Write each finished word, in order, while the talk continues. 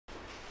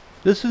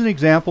This is an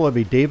example of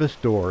a Davis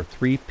door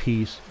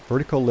 3-piece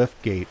vertical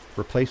lift gate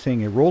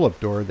replacing a roll-up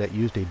door that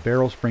used a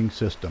barrel spring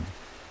system.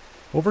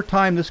 Over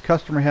time, this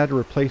customer had to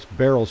replace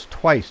barrels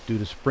twice due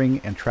to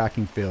spring and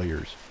tracking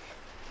failures.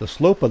 The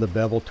slope of the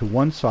bevel to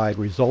one side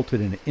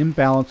resulted in an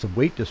imbalance of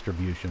weight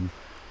distribution,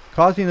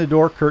 causing the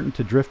door curtain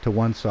to drift to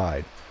one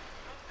side.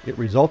 It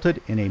resulted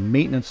in a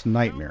maintenance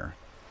nightmare.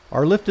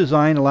 Our lift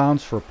design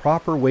allows for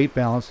proper weight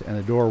balance and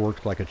the door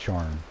works like a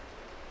charm.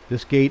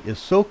 This gate is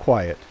so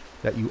quiet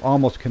that you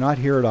almost cannot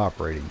hear it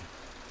operating.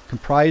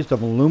 Comprised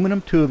of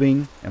aluminum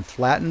tubing and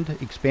flattened,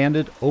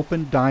 expanded,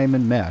 open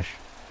diamond mesh,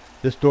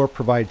 this door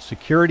provides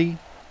security,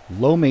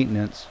 low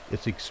maintenance,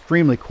 it's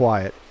extremely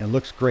quiet, and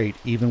looks great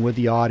even with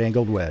the odd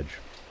angled wedge.